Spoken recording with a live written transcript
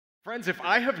Friends, if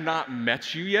I have not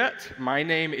met you yet, my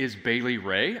name is Bailey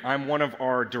Ray. I'm one of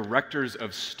our directors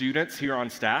of students here on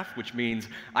staff, which means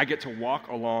I get to walk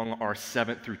along our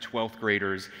 7th through 12th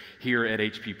graders here at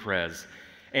HP Pres.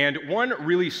 And one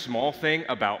really small thing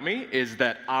about me is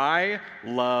that I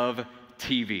love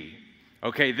TV.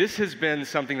 Okay, this has been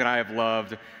something that I have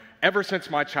loved ever since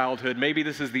my childhood. Maybe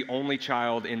this is the only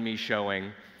child in me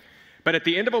showing. But at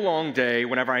the end of a long day,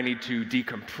 whenever I need to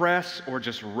decompress or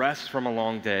just rest from a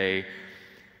long day,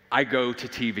 I go to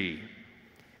TV.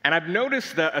 And I've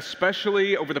noticed that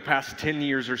especially over the past 10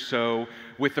 years or so,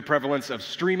 with the prevalence of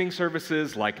streaming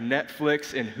services like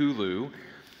Netflix and Hulu,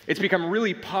 it's become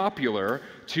really popular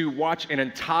to watch an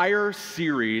entire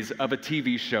series of a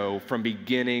TV show from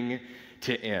beginning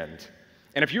to end.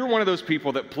 And if you're one of those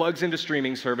people that plugs into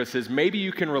streaming services, maybe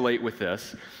you can relate with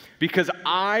this. Because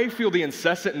I feel the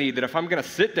incessant need that if I'm going to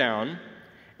sit down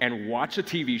and watch a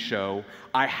TV show,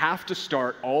 I have to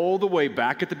start all the way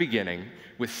back at the beginning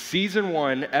with season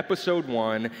 1, episode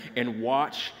 1, and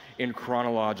watch in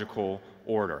chronological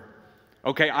order.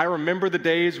 Okay, I remember the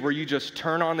days where you just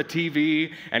turn on the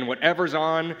TV and whatever's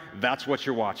on, that's what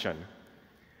you're watching.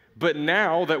 But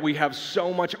now that we have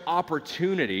so much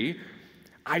opportunity,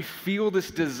 I feel this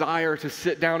desire to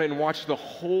sit down and watch the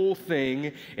whole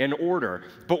thing in order.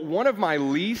 But one of my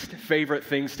least favorite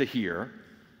things to hear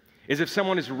is if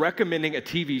someone is recommending a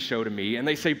TV show to me and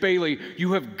they say, Bailey,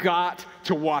 you have got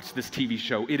to watch this TV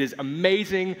show. It is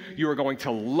amazing. You are going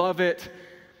to love it.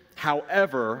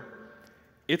 However,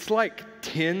 it's like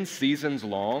 10 seasons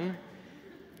long,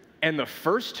 and the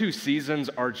first 2 seasons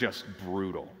are just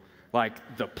brutal.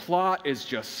 Like, the plot is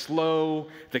just slow,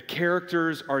 the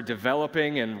characters are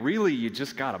developing, and really, you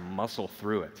just gotta muscle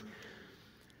through it.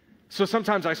 So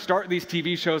sometimes I start these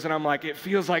TV shows and I'm like, it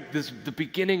feels like the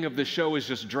beginning of the show is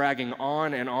just dragging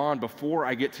on and on before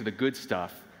I get to the good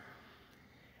stuff.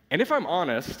 And if I'm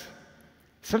honest,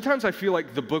 sometimes I feel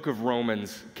like the book of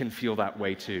Romans can feel that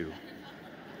way too.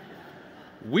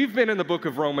 We've been in the book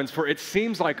of Romans for, it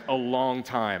seems like, a long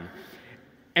time.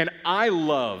 And I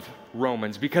love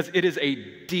Romans because it is a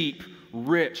deep,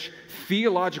 rich,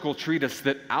 theological treatise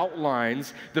that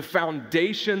outlines the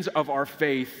foundations of our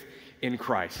faith in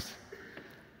Christ.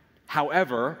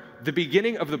 However, the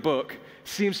beginning of the book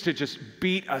seems to just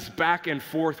beat us back and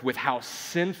forth with how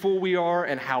sinful we are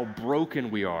and how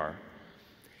broken we are.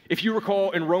 If you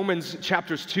recall, in Romans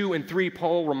chapters 2 and 3,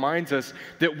 Paul reminds us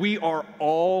that we are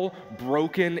all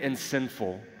broken and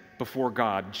sinful before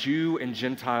God, Jew and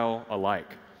Gentile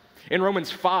alike. In Romans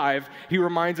 5, he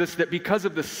reminds us that because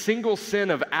of the single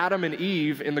sin of Adam and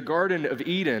Eve in the Garden of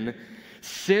Eden,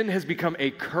 sin has become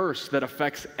a curse that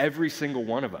affects every single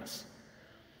one of us.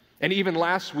 And even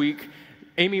last week,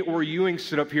 Amy Orr-Ewing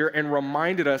stood up here and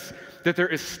reminded us that there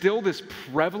is still this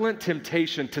prevalent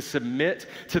temptation to submit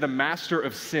to the master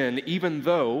of sin, even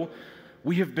though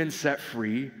we have been set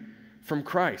free from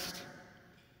Christ.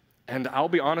 And I'll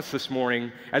be honest this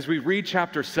morning, as we read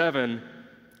chapter 7,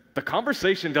 the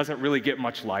conversation doesn't really get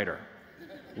much lighter.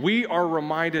 We are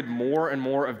reminded more and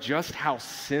more of just how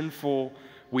sinful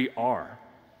we are.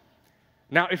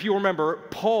 Now, if you remember,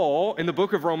 Paul, in the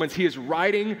book of Romans, he is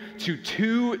writing to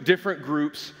 2 different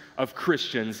groups of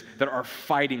Christians that are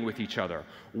fighting with each other.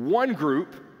 One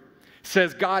group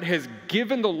says God has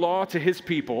given the law to his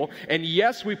people, and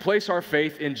yes, we place our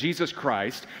faith in Jesus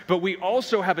Christ, but we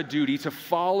also have a duty to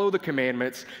follow the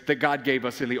commandments that God gave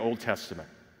us in the Old Testament.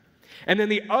 And then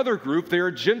the other group, they are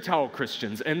Gentile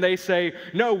Christians, and they say,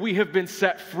 no, we have been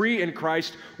set free in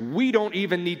Christ. We don't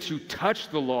even need to touch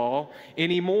the law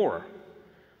anymore.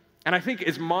 And I think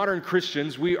as modern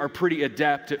Christians, we are pretty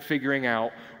adept at figuring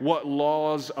out what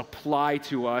laws apply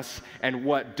to us and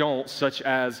what don't, such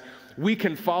as we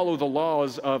can follow the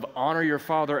laws of honor your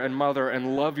father and mother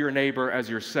and love your neighbor as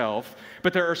yourself,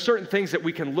 but there are certain things that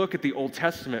we can look at the Old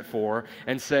Testament for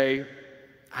and say,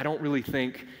 I don't really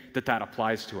think that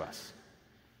applies to us.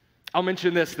 I'll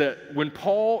mention this, that when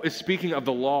Paul is speaking of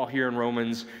the law here in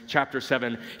Romans chapter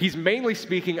 7, he's mainly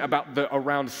speaking about the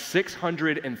around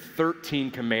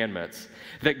 613 commandments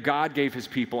that God gave his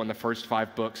people in the first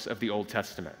 5 books of the Old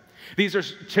Testament. These are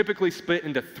typically split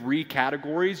into 3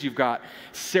 categories. You've got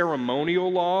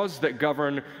ceremonial laws that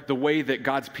govern the way that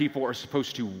God's people are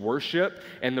supposed to worship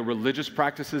and the religious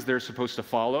practices they're supposed to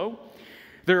follow.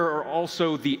 There are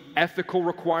also the ethical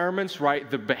requirements, right?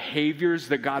 The behaviors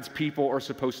that God's people are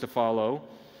supposed to follow.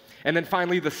 And then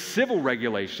finally, the civil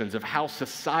regulations of how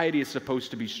society is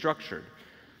supposed to be structured.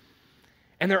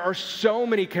 And there are so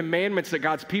many commandments that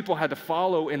God's people had to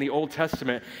follow in the Old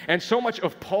Testament. And so much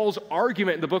of Paul's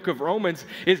argument in the book of Romans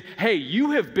is, hey,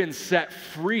 you have been set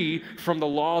free from the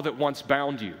law that once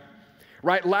bound you.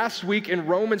 Right? Last week in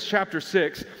Romans chapter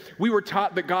 6, we were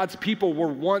taught that God's people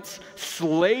were once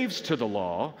slaves to the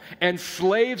law and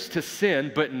slaves to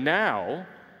sin, but now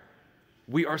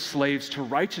we are slaves to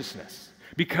righteousness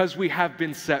because we have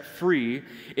been set free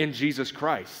in Jesus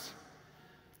Christ.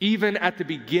 Even at the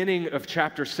beginning of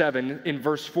chapter 7, in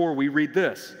verse 4, we read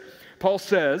this. Paul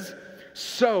says,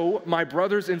 "So, my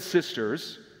brothers and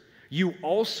sisters, you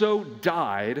also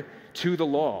died to the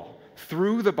law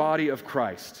through the body of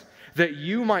Christ, that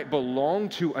you might belong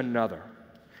to another,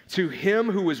 to him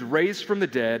who was raised from the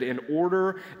dead, in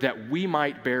order that we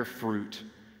might bear fruit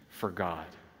for God."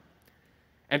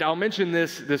 And I'll mention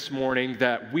this morning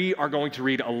that we are going to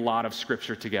read a lot of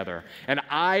scripture together. And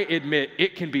I admit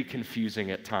it can be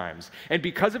confusing at times. And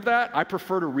because of that, I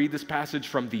prefer to read this passage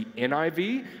from the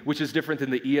NIV, which is different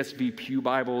than the ESV Pew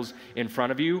Bibles in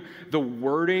front of you. The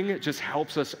wording just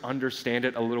helps us understand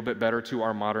it a little bit better to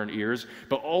our modern ears.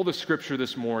 But all the scripture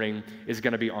this morning is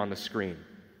going to be on the screen.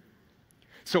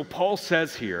 So Paul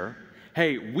says here,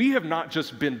 hey, we have not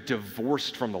just been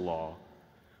divorced from the law.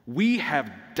 We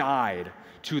have died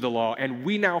to the law, and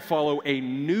we now follow a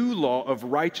new law of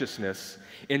righteousness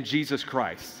in Jesus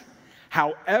Christ.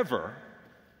 However,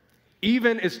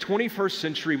 even as 21st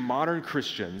century modern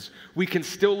Christians, we can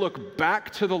still look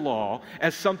back to the law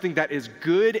as something that is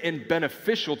good and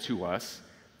beneficial to us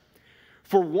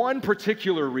for one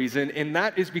particular reason, and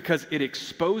that is because it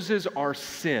exposes our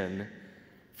sin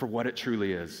for what it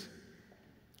truly is.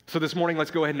 So this morning, let's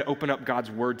go ahead and open up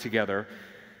God's Word together,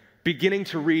 beginning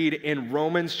to read in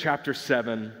Romans chapter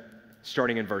 7,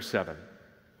 starting in verse 7.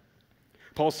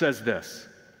 Paul says this,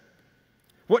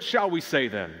 "What shall we say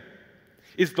then?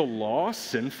 Is the law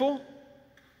sinful?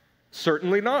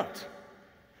 Certainly not.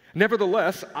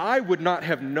 Nevertheless, I would not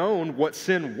have known what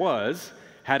sin was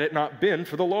had it not been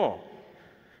for the law.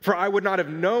 For I would not have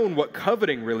known what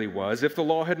coveting really was if the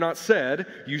law had not said,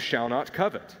 'You shall not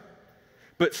covet.'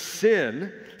 But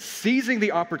sin, seizing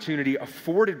the opportunity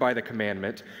afforded by the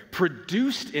commandment,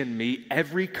 produced in me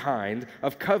every kind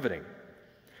of coveting.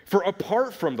 For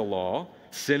apart from the law,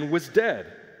 sin was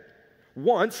dead.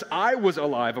 Once I was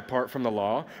alive apart from the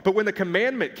law, but when the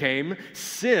commandment came,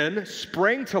 sin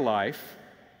sprang to life,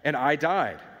 and I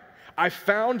died. I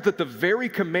found that the very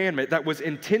commandment that was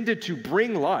intended to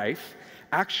bring life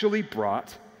actually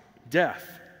brought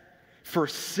death. For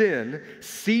sin,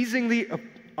 seizing the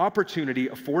opportunity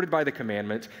afforded by the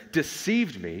commandment,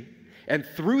 deceived me, and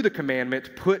through the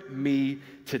commandment put me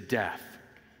to death.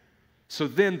 So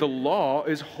then the law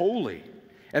is holy,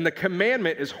 and the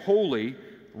commandment is holy,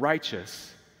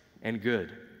 righteous, and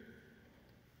good."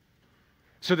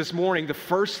 So this morning, the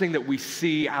first thing that we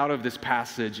see out of this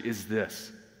passage is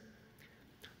this.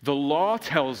 The law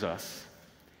tells us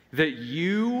that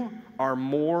you are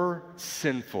more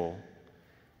sinful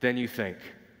than you think.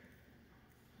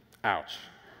 Ouch.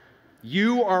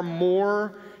 You are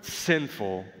more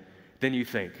sinful than you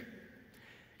think.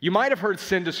 You might have heard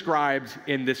sin described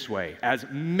in this way, as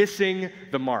missing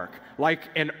the mark, like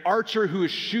an archer who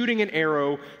is shooting an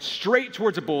arrow straight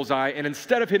towards a bullseye, and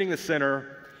instead of hitting the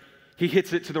center, he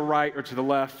hits it to the right or to the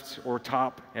left or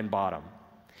top and bottom.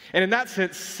 And in that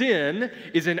sense, sin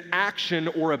is an action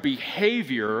or a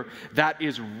behavior that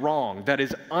is wrong, that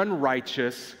is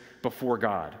unrighteous before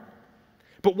God.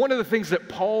 But one of the things that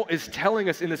Paul is telling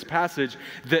us in this passage,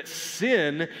 that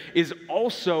sin is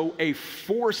also a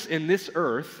force in this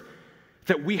earth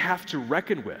that we have to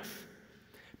reckon with.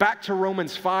 Back to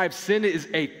Romans 5, sin is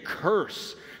a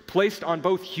curse placed on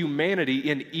both humanity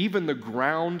and even the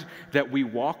ground that we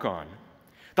walk on.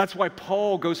 That's why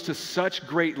Paul goes to such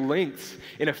great lengths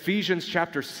in Ephesians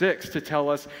chapter 6 to tell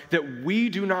us that we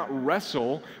do not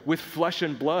wrestle with flesh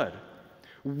and blood.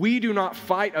 We do not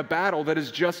fight a battle that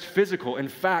is just physical. In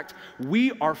fact,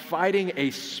 we are fighting a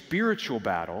spiritual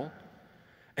battle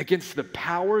against the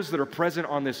powers that are present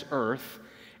on this earth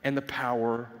and the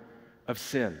power of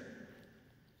sin.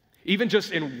 Even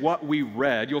just in what we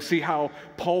read, you'll see how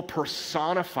Paul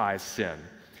personifies sin.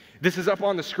 This is up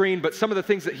on the screen, but some of the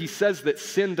things that he says that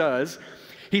sin does,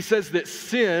 he says that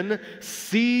sin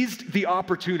seized the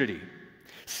opportunity.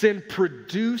 Sin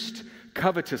produced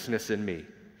covetousness in me.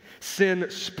 Sin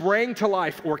sprang to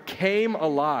life or came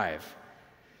alive.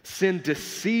 Sin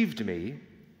deceived me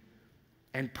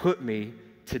and put me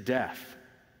to death.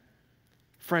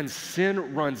 Friends,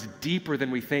 sin runs deeper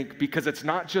than we think because it's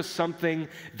not just something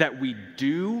that we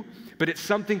do, but it's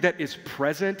something that is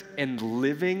present and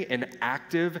living and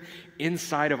active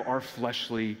inside of our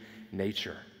fleshly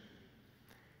nature.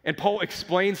 And Paul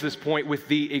explains this point with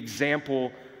the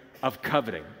example of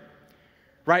coveting.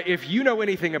 right? If you know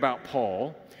anything about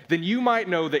Paul, then you might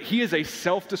know that he is a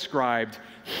self-described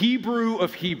Hebrew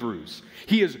of Hebrews.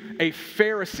 He is a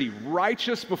Pharisee,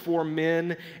 righteous before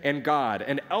men and God.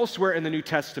 And elsewhere in the New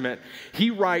Testament,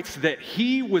 he writes that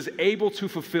he was able to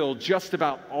fulfill just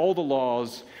about all the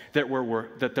laws that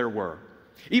there were.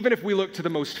 Even if we look to the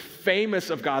most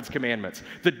famous of God's commandments,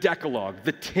 the Decalogue,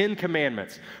 the 10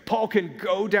 Commandments, Paul can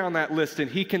go down that list and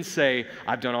he can say,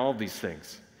 I've done all of these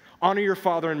things. Honor your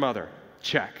father and mother,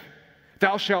 check.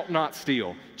 Thou shalt not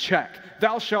steal, check.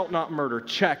 Thou shalt not murder,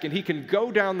 check. And he can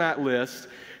go down that list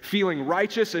feeling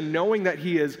righteous and knowing that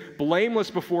he is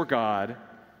blameless before God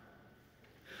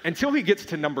until he gets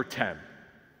to number 10.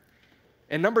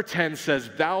 And number 10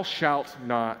 says, thou shalt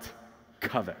not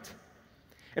covet.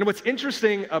 And what's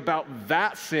interesting about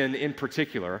that sin in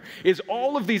particular is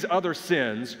all of these other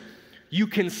sins you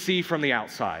can see from the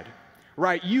outside,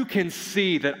 right? You can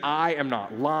see that I am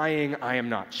not lying, I am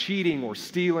not cheating or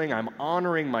stealing, I'm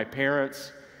honoring my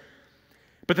parents.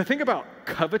 But the thing about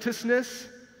covetousness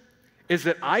is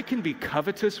that I can be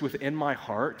covetous within my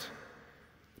heart,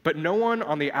 but no one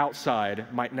on the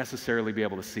outside might necessarily be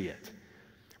able to see it.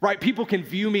 Right? People can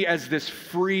view me as this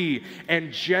free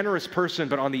and generous person,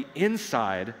 but on the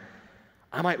inside,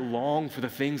 I might long for the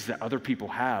things that other people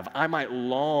have. I might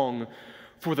long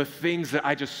for the things that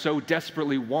I just so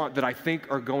desperately want that I think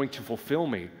are going to fulfill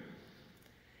me.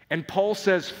 And Paul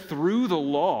says through the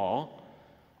law,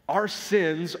 our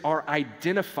sins are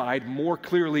identified more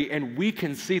clearly, and we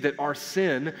can see that our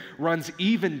sin runs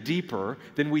even deeper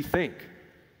than we think.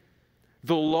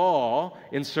 The law,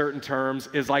 in certain terms,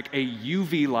 is like a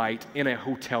UV light in a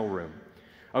hotel room.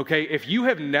 Okay, if you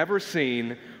have never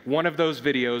seen one of those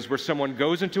videos where someone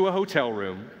goes into a hotel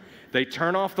room, they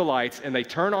turn off the lights and they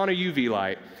turn on a UV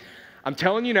light, I'm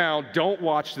telling you now, don't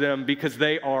watch them because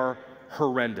they are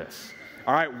horrendous.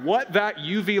 All right, what that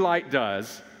UV light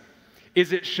does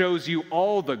is it shows you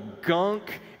all the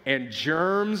gunk and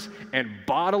germs and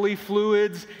bodily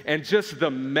fluids and just the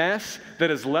mess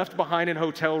that is left behind in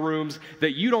hotel rooms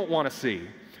that you don't want to see.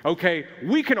 Okay,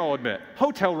 we can all admit,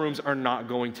 hotel rooms are not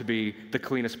going to be the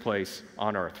cleanest place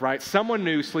on earth, right? Someone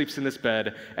new sleeps in this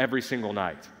bed every single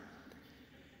night.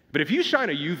 But if you shine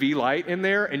a UV light in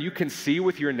there and you can see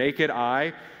with your naked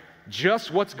eye just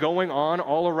what's going on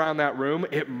all around that room,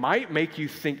 it might make you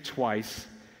think twice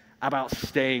about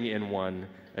staying in one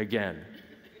again.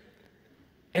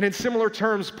 And in similar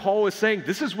terms, Paul is saying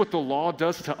this is what the law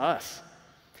does to us.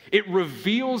 It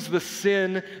reveals the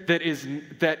sin that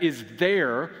is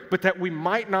there, but that we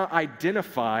might not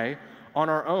identify on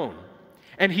our own.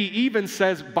 And he even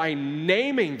says by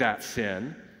naming that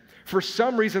sin, for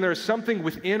some reason there is something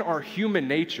within our human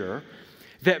nature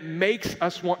that makes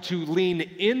us want to lean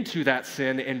into that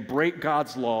sin and break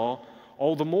God's law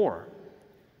all the more.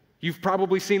 You've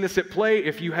probably seen this at play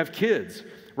if you have kids.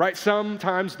 Right?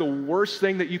 Sometimes the worst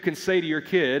thing that you can say to your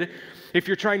kid, if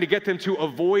you're trying to get them to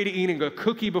avoid eating a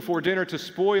cookie before dinner to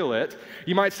spoil it,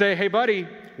 you might say, hey buddy,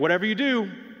 whatever you do,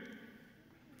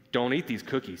 don't eat these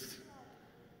cookies.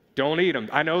 Don't eat them.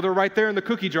 I know they're right there in the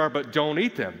cookie jar, but don't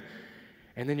eat them.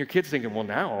 And then your kid's thinking, well,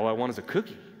 now all I want is a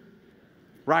cookie.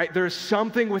 Right? There's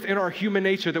something within our human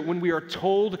nature that when we are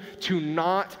told to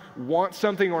not want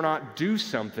something or not do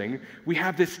something, we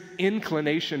have this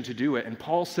inclination to do it. And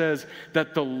Paul says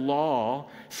that the law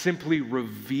simply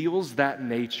reveals that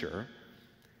nature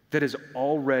that is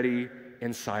already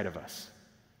inside of us.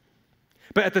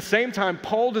 But at the same time,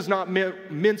 Paul does not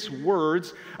mince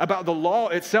words about the law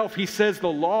itself. He says the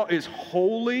law is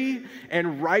holy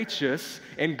and righteous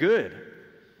and good.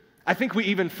 I think we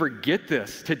even forget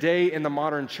this today in the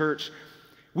modern church.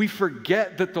 We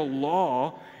forget that the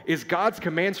law is God's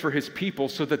commands for his people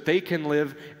so that they can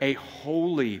live a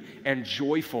holy and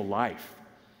joyful life.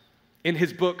 In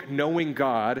his book, Knowing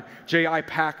God, J.I.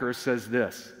 Packer says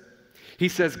this. He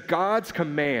says, God's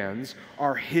commands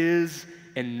are his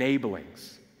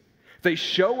enablings. They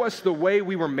show us the way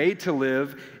we were made to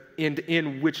live and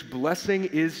in which blessing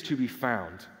is to be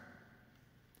found.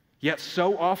 Yet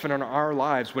so often in our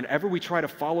lives, whenever we try to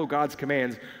follow God's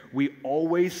commands, we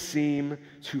always seem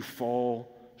to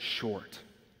fall short.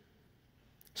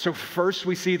 So first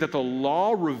we see that the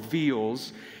law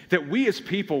reveals that we as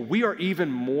people, we are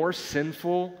even more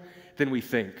sinful than we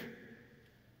think.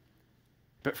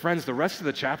 But friends, the rest of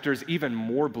the chapter is even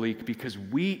more bleak because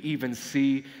we even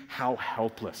see how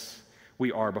helpless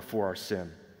we are before our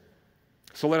sin.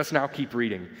 So let us now keep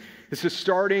reading. This is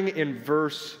starting in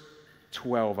verse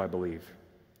 12, I believe.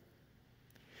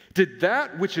 Did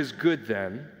that which is good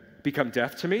then become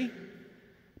death to me?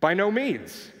 By no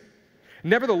means.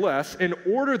 Nevertheless, in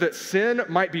order that sin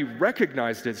might be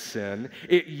recognized as sin,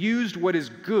 it used what is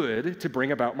good to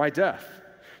bring about my death,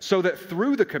 so that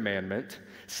through the commandment,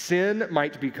 sin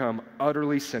might become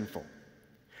utterly sinful.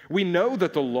 We know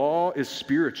that the law is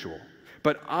spiritual,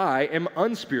 but I am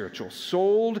unspiritual,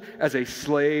 sold as a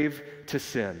slave to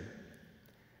sin.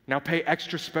 Now pay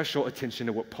extra special attention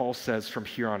to what Paul says from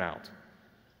here on out.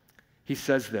 He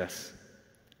says this,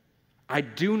 I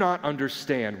do not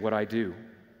understand what I do.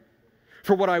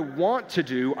 For what I want to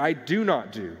do, I do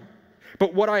not do.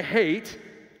 But what I hate,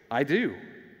 I do.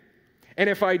 And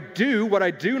if I do what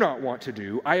I do not want to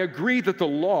do, I agree that the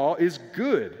law is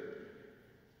good.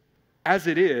 As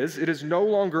it is no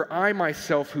longer I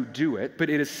myself who do it, but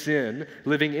it is sin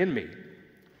living in me.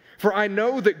 For I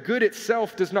know that good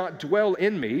itself does not dwell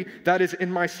in me, that is,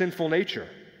 in my sinful nature.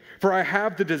 For I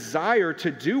have the desire to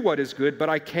do what is good, but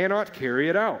I cannot carry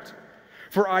it out.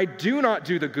 For I do not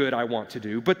do the good I want to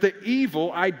do, but the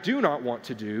evil I do not want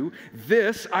to do,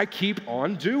 this I keep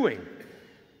on doing.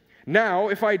 Now,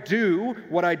 if I do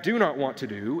what I do not want to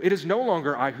do, it is no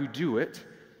longer I who do it,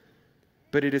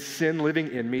 but it is sin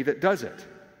living in me that does it.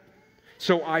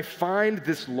 So I find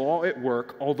this law at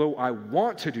work, although I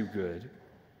want to do good,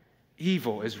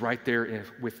 evil is right there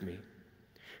with me.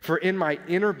 For in my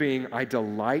inner being I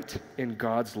delight in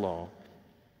God's law,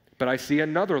 but I see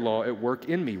another law at work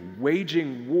in me,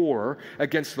 waging war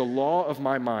against the law of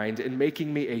my mind and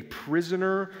making me a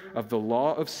prisoner of the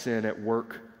law of sin at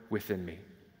work within me.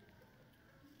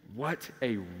 What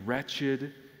a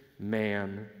wretched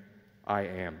man I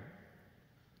am.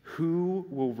 Who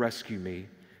will rescue me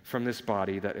from this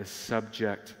body that is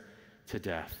subject to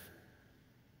death?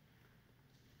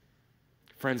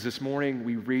 Friends, this morning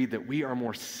we read that we are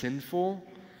more sinful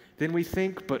than we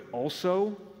think, but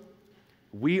also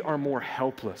we are more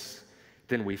helpless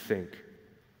than we think.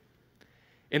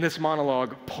 In this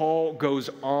monologue, Paul goes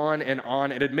on, and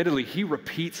admittedly, he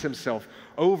repeats himself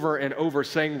over and over,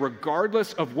 saying,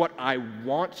 regardless of what I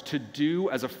want to do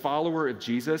as a follower of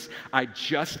Jesus, I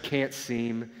just can't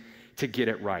seem to get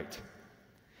it right.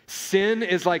 Sin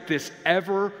is like this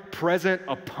ever-present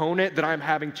opponent that I'm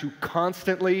having to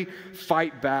constantly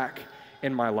fight back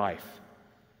in my life.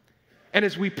 And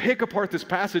as we pick apart this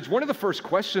passage, one of the first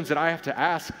questions that I have to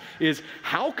ask is,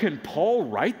 how can Paul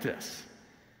write this?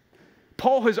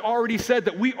 Paul has already said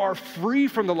that we are free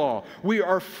from the law. We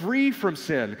are free from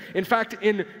sin. In fact,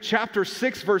 in chapter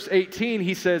 6, verse 18,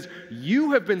 he says,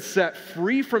 you have been set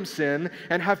free from sin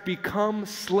and have become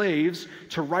slaves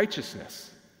to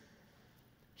righteousness.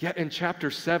 Yet in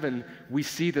chapter 7, we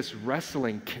see this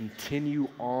wrestling continue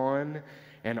on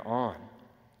and on.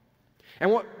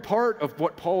 And what part of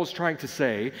what Paul is trying to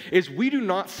say is we do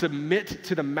not submit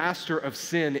to the master of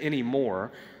sin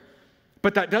anymore,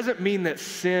 but that doesn't mean that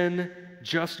sin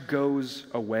just goes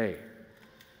away.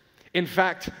 In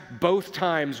fact, both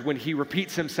times when he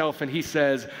repeats himself and he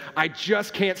says, I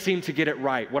just can't seem to get it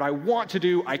right. What I want to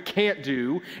do, I can't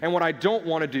do. And what I don't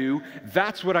want to do,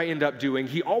 that's what I end up doing.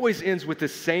 He always ends with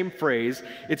this same phrase.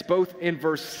 It's both in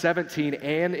verse 17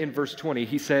 and in verse 20.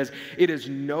 He says, it is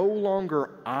no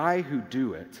longer I who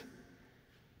do it,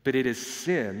 but it is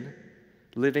sin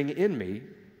living in me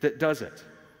that does it.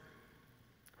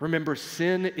 Remember,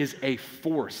 sin is a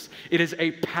force. It is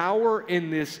a power in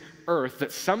this earth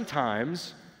that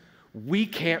sometimes we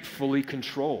can't fully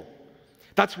control.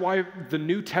 That's why the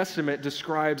New Testament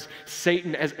describes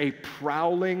Satan as a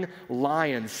prowling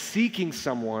lion seeking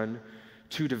someone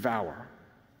to devour.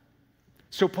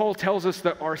 So Paul tells us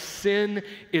that our sin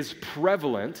is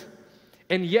prevalent,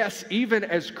 and yes, even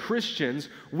as Christians,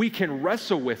 we can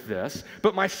wrestle with this.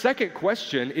 But my second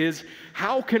question is,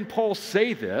 how can Paul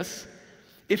say this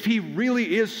if he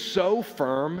really is so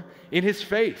firm in his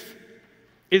faith?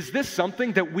 Is this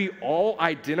something that we all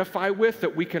identify with,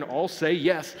 that we can all say,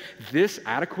 yes, this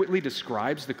adequately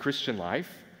describes the Christian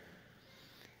life?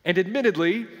 And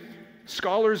admittedly,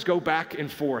 scholars go back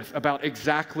and forth about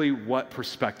exactly what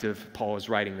perspective Paul is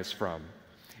writing this from.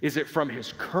 Is it from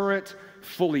his current,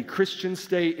 fully Christian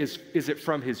state? Is it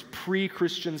from his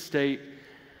pre-Christian state?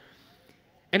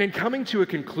 And in coming to a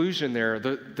conclusion there,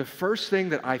 the first thing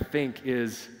that I think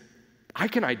is, I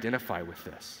can identify with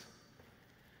this.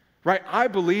 Right? I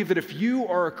believe that if you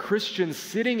are a Christian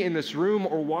sitting in this room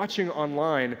or watching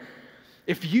online,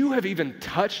 if you have even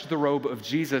touched the robe of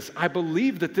Jesus, I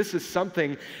believe that this is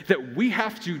something that we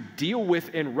have to deal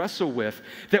with and wrestle with,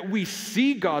 that we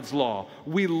see God's law,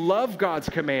 we love God's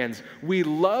commands, we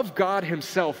love God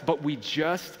himself, but we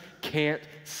just can't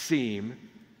seem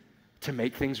to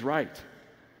make things right.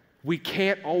 We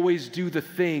can't always do the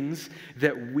things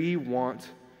that we want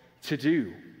to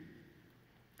do.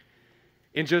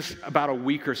 In just about a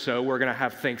week or so, we're going to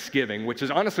have Thanksgiving, which is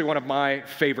honestly one of my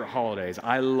favorite holidays.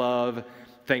 I love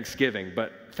Thanksgiving,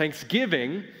 but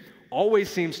Thanksgiving always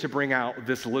seems to bring out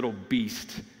this little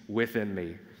beast within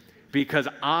me because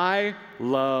I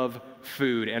love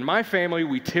food. And my family,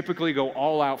 we typically go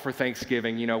all out for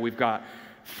Thanksgiving. You know, we've got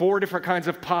 4 different kinds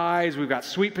of pies. We've got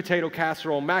sweet potato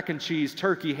casserole, mac and cheese,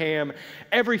 turkey, ham,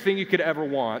 everything you could ever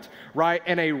want, right?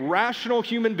 And a rational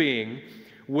human being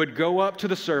would go up to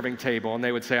the serving table and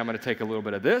they would say, I'm going to take a little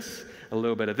bit of this, a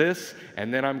little bit of this,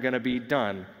 and then I'm going to be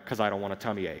done because I don't want a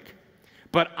tummy ache.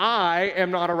 But I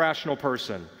am not a rational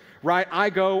person, right? I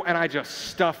go and I just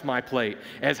stuff my plate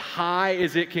as high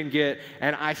as it can get,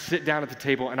 and I sit down at the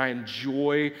table and I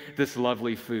enjoy this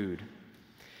lovely food.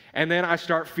 And then I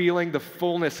start feeling the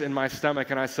fullness in my stomach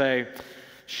and I say,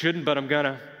 shouldn't, but I'm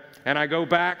gonna. And I go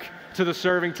back to the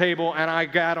serving table and I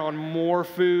got on more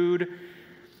food.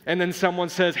 And then someone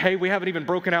says, hey, we haven't even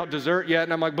broken out dessert yet.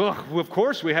 And I'm like, well, of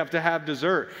course we have to have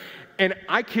dessert. And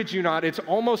I kid you not, it's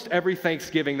almost every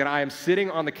Thanksgiving that I am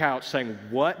sitting on the couch saying,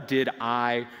 what did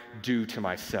I do to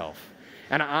myself?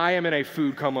 And I am in a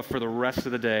food coma for the rest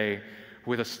of the day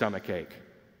with a stomach ache.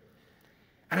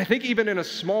 And I think even in a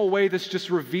small way, this just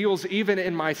reveals, even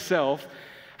in myself,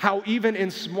 how even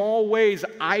in small ways,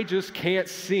 I just can't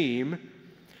seem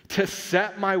to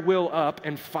set my will up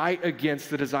and fight against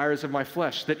the desires of my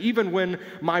flesh. That even when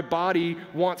my body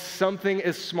wants something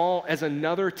as small as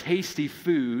another tasty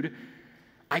food,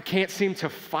 I can't seem to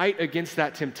fight against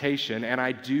that temptation, and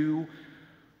I do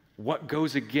what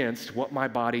goes against what my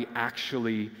body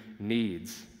actually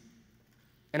needs.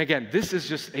 And again, this is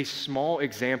just a small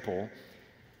example,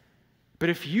 but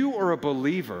if you are a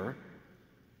believer,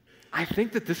 I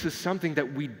think that this is something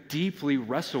that we deeply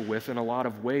wrestle with in a lot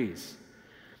of ways.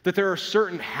 That there are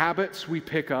certain habits we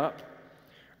pick up,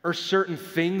 or certain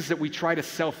things that we try to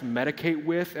self-medicate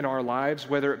with in our lives,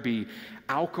 whether it be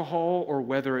alcohol or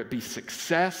whether it be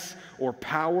success or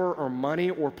power or money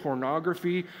or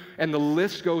pornography, and the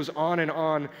list goes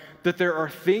on, that there are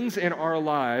things in our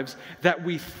lives that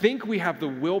we think we have the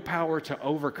willpower to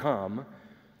overcome,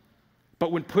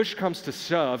 but when push comes to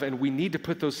shove and we need to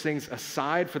put those things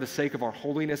aside for the sake of our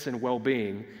holiness and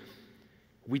well-being,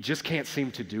 we just can't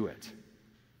seem to do it.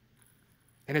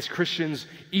 And as Christians,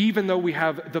 even though we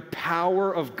have the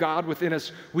power of God within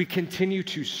us, we continue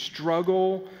to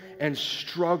struggle and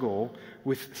struggle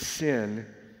with sin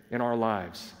in our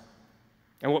lives.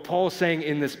 And what Paul is saying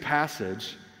in this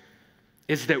passage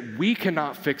is that we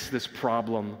cannot fix this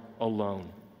problem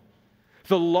alone.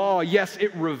 The law, yes,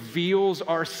 it reveals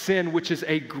our sin, which is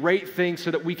a great thing so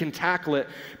that we can tackle it.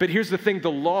 But here's the thing,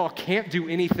 the law can't do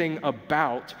anything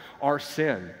about our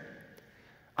sin.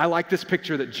 I like this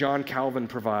picture that John Calvin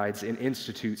provides in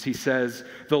Institutes. He says,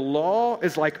 the law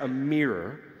is like a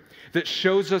mirror that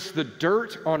shows us the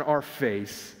dirt on our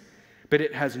face, but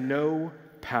it has no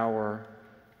power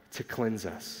to cleanse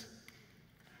us.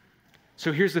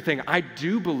 So here's the thing. I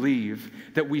do believe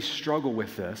that we struggle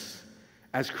with this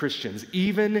as Christians,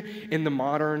 even in the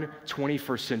modern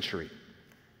 21st century.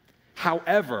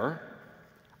 However,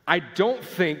 I don't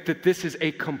think that this is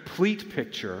a complete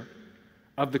picture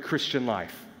of the Christian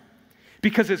life.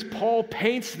 Because as Paul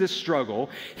paints this struggle,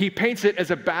 he paints it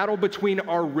as a battle between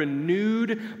our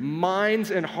renewed minds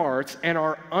and hearts and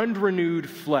our unrenewed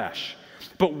flesh.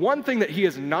 But one thing that he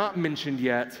has not mentioned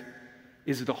yet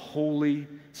is the Holy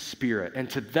Spirit. And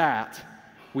to that,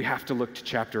 we have to look to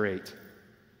chapter 8.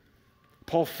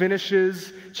 Paul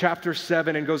finishes chapter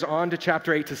 7 and goes on to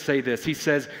chapter 8 to say this. He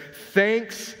says,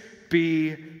 "Thanks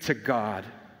be to God,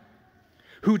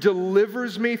 who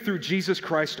delivers me through Jesus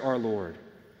Christ our Lord.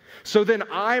 So then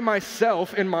I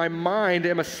myself in my mind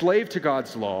am a slave to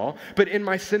God's law, but in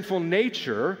my sinful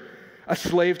nature, a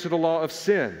slave to the law of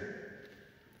sin.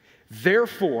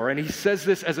 Therefore," and he says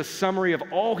this as a summary of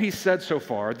all he's said so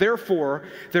far, "therefore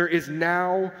there is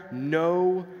now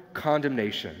no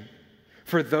condemnation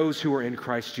for those who are in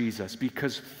Christ Jesus,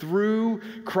 because through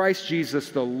Christ Jesus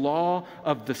the law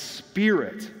of the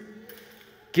Spirit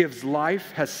gives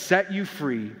life, has set you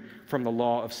free from the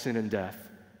law of sin and death."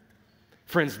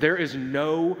 Friends, there is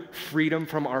no freedom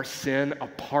from our sin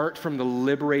apart from the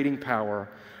liberating power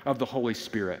of the Holy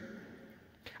Spirit.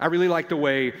 I really like the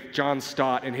way John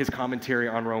Stott, in his commentary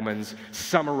on Romans,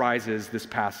 summarizes this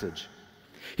passage.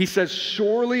 He says,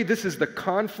 "Surely this is the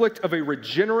conflict of a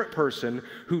regenerate person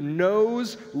who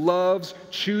knows, loves,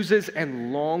 chooses,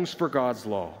 and longs for God's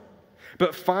law,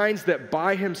 but finds that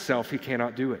by himself he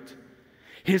cannot do it.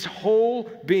 His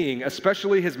whole being,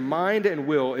 especially his mind and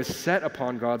will, is set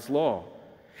upon God's law.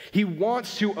 He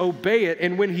wants to obey it,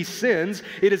 and when he sins,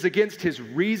 it is against his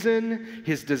reason,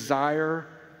 his desire,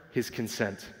 his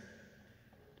consent.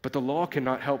 But the law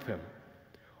cannot help him.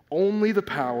 Only the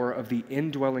power of the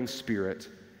indwelling Spirit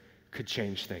could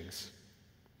change things.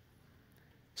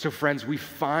 So, friends, we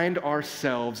find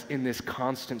ourselves in this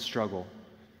constant struggle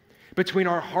between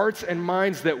our hearts and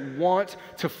minds that want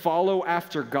to follow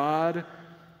after God,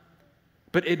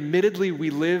 but admittedly, we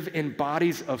live in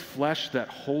bodies of flesh that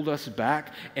hold us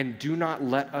back and do not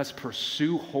let us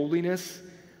pursue holiness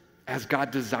as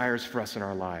God desires for us in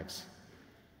our lives.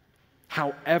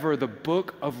 However, the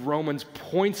book of Romans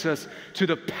points us to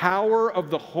the power of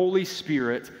the Holy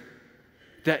Spirit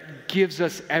that gives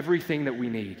us everything that we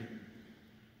need.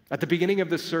 At the beginning of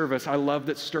the service, I love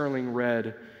that Sterling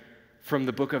read from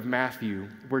the book of Matthew,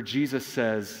 where Jesus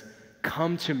says,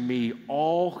 "Come to me,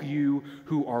 all you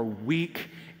who are weak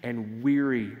and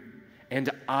weary, and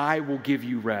I will give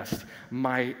you rest.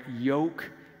 My yoke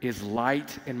is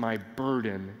light and my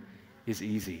burden is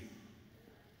easy."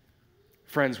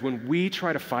 Friends, when we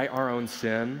try to fight our own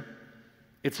sin,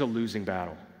 it's a losing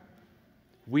battle.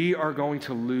 We are going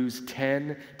to lose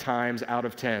 10 times out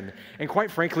of 10. And quite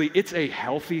frankly, it's a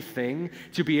healthy thing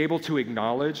to be able to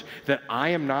acknowledge that I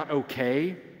am not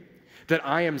okay, that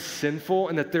I am sinful,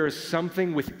 and that there is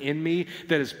something within me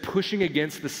that is pushing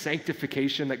against the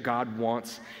sanctification that God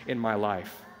wants in my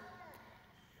life.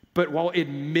 But while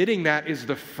admitting that is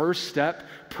the first step,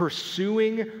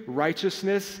 pursuing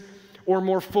righteousness, or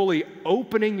more fully,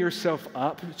 opening yourself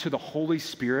up to the Holy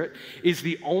Spirit is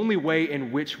the only way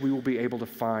in which we will be able to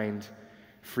find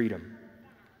freedom.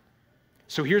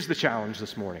 So here's the challenge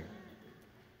this morning.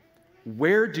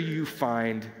 Where do you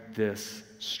find this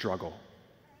struggle?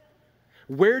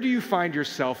 Where do you find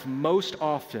yourself most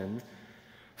often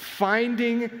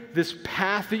finding this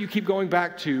path that you keep going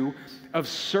back to of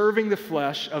serving the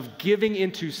flesh, of giving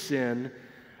into sin,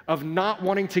 of not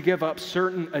wanting to give up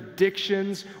certain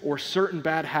addictions or certain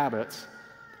bad habits?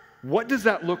 What does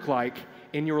that look like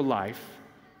in your life?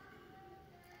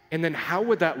 And then how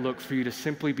would that look for you to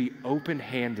simply be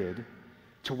open-handed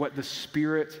to what the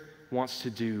Spirit wants to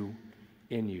do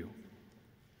in you?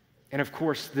 And of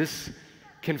course, this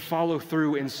can follow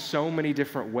through in so many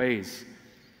different ways.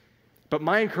 But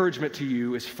my encouragement to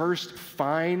you is first,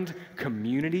 find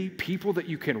community, people that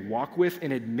you can walk with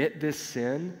and admit this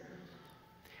sin,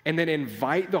 and then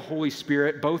invite the Holy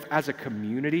Spirit both as a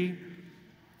community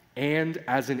and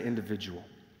as an individual.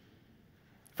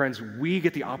 Friends, we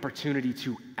get the opportunity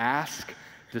to ask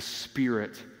the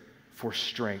Spirit for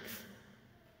strength.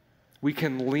 We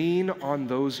can lean on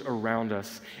those around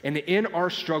us. And in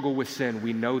our struggle with sin,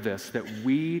 we know this, that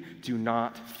we do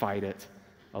not fight it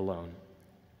alone.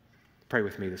 Pray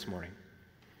with me this morning.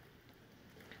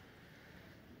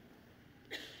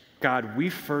 God, we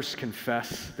first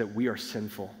confess that we are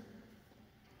sinful.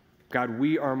 God,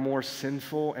 we are more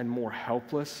sinful and more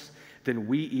helpless than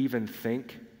we even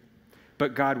think.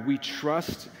 But God, we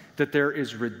trust that there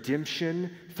is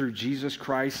redemption through Jesus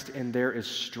Christ and there is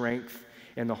strength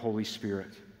in the Holy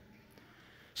Spirit.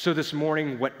 So this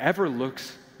morning, whatever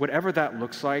that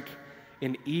looks like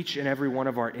in each and every one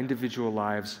of our individual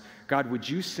lives, God, would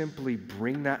you simply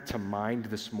bring that to mind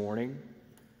this morning?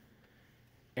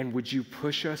 And would you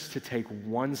push us to take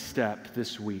one step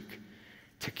this week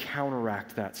to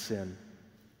counteract that sin?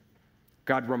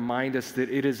 God, remind us that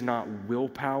it is not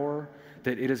willpower,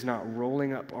 that it is not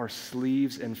rolling up our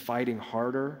sleeves and fighting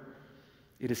harder.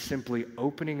 It is simply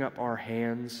opening up our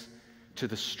hands to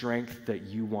the strength that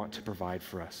you want to provide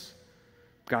for us.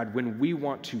 God, when we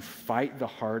want to fight the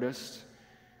hardest,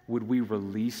 would we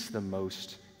release the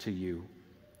most to you?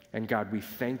 And God, we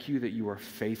thank you that you are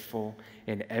faithful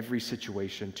in every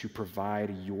situation to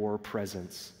provide your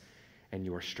presence and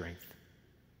your strength.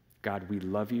 God, we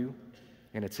love you,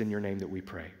 and it's in your name that we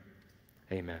pray.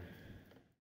 Amen.